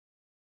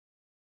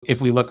If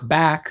we look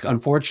back,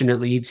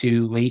 unfortunately,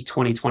 to late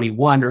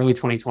 2021, early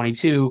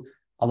 2022,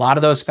 a lot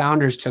of those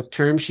founders took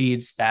term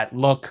sheets that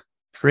look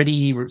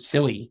pretty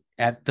silly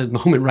at the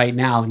moment right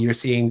now. And you're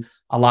seeing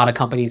a lot of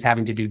companies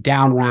having to do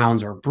down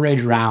rounds or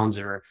bridge rounds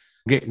or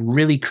get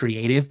really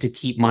creative to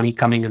keep money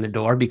coming in the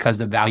door because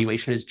the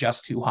valuation is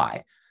just too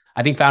high.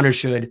 I think founders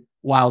should,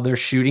 while they're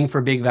shooting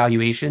for big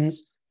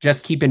valuations,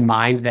 just keep in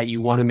mind that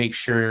you want to make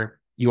sure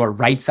you are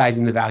right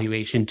sizing the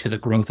valuation to the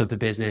growth of the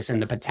business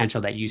and the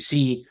potential that you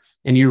see.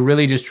 And you're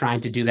really just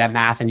trying to do that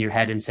math in your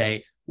head and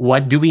say,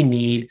 what do we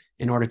need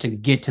in order to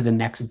get to the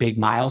next big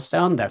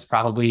milestone? That's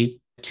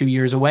probably 2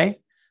 years away.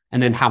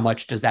 And then how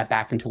much does that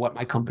back into what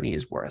my company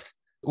is worth?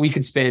 We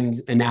could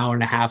spend an hour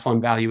and a half on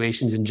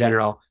valuations in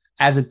general.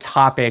 As a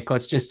topic,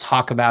 let's just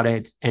talk about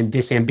it and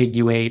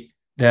disambiguate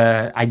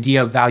the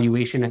idea of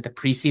valuation at the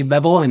pre-seed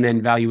level and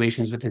then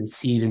valuations within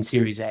seed and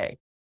Series A.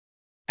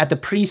 At the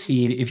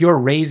pre-seed, if you're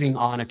raising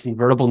on a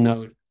convertible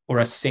note or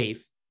a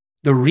SAFE,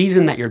 the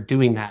reason that you're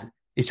doing that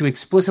is to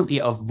explicitly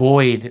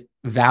avoid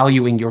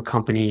valuing your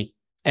company.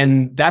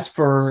 And that's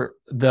for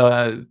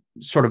the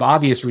sort of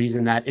obvious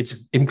reason that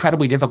it's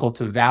incredibly difficult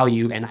to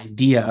value an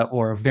idea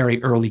or a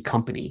very early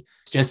company.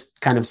 Just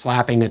kind of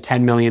slapping a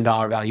 $10 million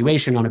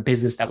valuation on a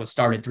business that was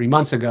started 3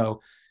 months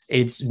ago,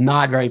 it's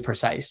not very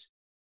precise.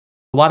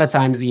 A lot of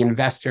times the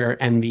investor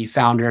and the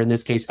founder, in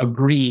this case,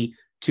 agree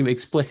to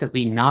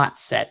explicitly not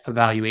set a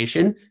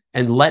valuation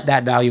and let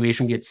that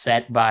valuation get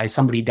set by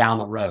somebody down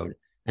the road.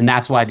 And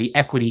that's why the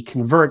equity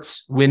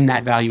converts when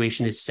that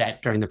valuation is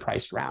set during the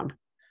price round.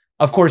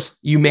 Of course,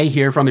 you may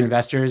hear from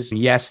investors,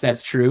 yes,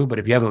 that's true, but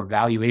if you have a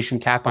valuation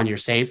cap on your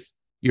SAFE,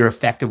 you're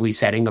effectively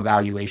setting a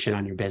valuation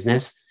on your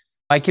business.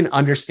 I can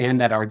understand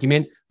that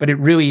argument, but it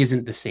really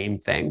isn't the same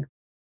thing.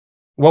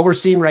 What we're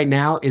seeing right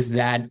now is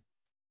that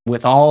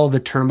with all the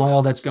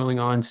turmoil that's going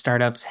on,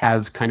 startups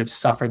have kind of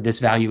suffered this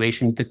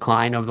valuation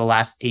decline over the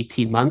last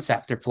 18 months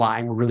after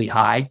flying really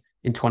high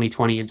in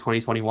 2020 and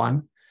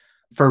 2021.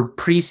 For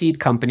pre-seed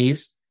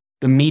companies,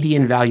 the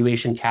median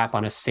valuation cap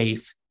on a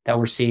SAFE that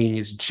we're seeing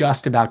is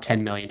just about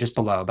 10 million, just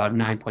below, about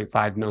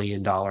 $9.5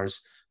 million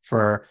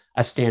for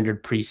a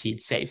standard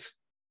pre-seed SAFE.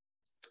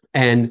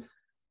 And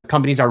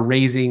companies are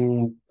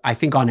raising, I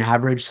think on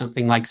average,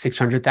 something like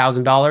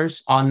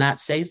 $600,000 on that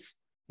SAFE.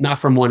 Not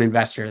from one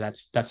investor.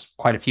 That's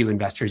quite a few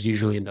investors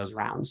usually in those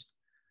rounds.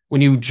 When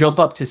you jump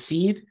up to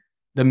seed,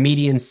 the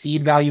median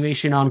seed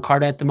valuation on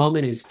Carta at the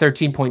moment is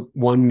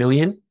 13.1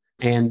 million.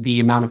 And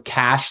the amount of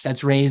cash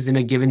that's raised in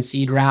a given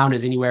seed round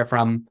is anywhere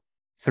from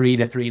 $3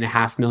 to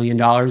 $3.5 million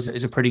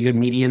is a pretty good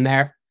median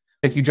there.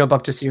 If you jump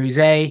up to Series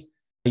A,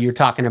 you're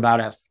talking about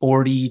a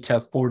 $40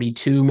 to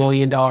 $42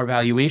 million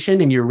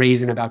valuation, and you're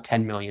raising about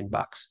 $10 million.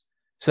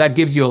 So that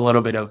gives you a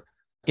little bit of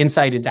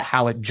insight into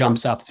how it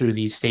jumps up through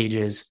these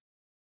stages.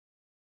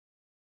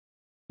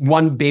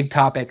 One big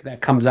topic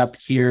that comes up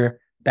here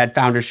that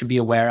founders should be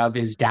aware of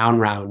is down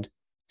round.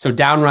 So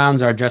down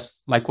rounds are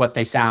just like what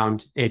they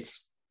sound.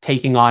 It's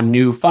taking on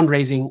new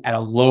fundraising at a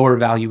lower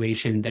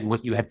valuation than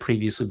what you had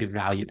previously been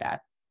valued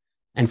at.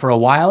 And for a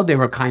while, they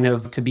were kind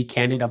of, to be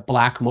candid, a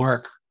black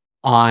mark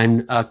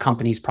on a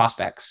company's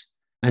prospects.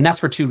 And that's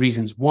for two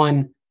reasons.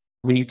 One,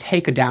 when you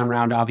take a down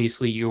round,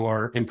 obviously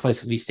you're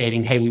implicitly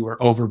stating, hey, we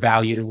were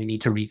overvalued and we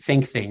need to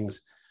rethink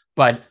things.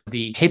 But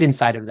the hidden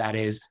side of that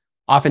is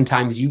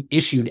oftentimes you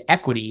issued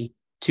equity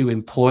to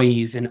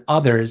employees and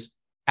others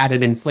at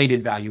an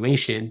inflated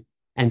valuation.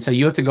 And so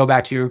you have to go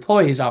back to your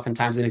employees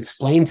oftentimes and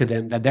explain to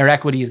them that their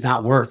equity is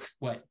not worth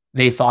what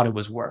they thought it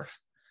was worth.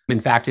 In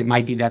fact, it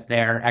might be that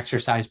their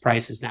exercise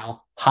price is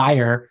now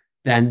higher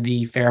than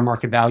the fair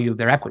market value of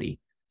their equity.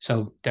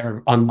 So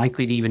they're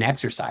unlikely to even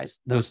exercise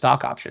those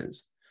stock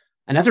options.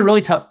 And that's a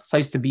really tough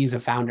place to be as a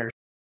founder.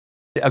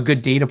 A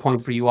good data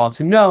point for you all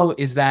to know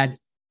is that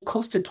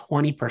close to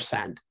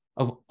 20%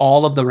 of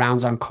all of the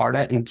rounds on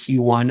Carta in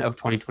Q1 of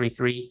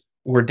 2023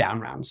 were down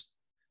rounds.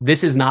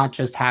 This is not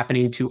just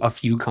happening to a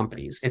few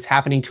companies. It's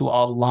happening to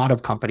a lot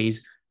of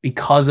companies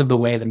because of the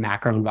way the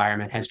macro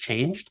environment has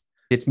changed.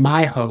 It's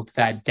my hope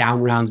that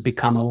down rounds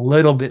become a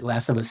little bit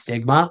less of a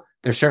stigma.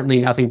 There's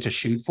certainly nothing to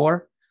shoot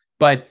for,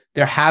 but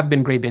there have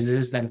been great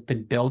businesses that have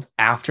been built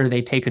after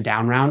they take a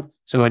down round.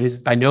 So it is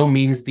by no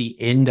means the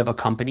end of a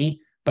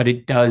company, but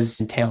it does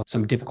entail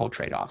some difficult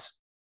trade-offs.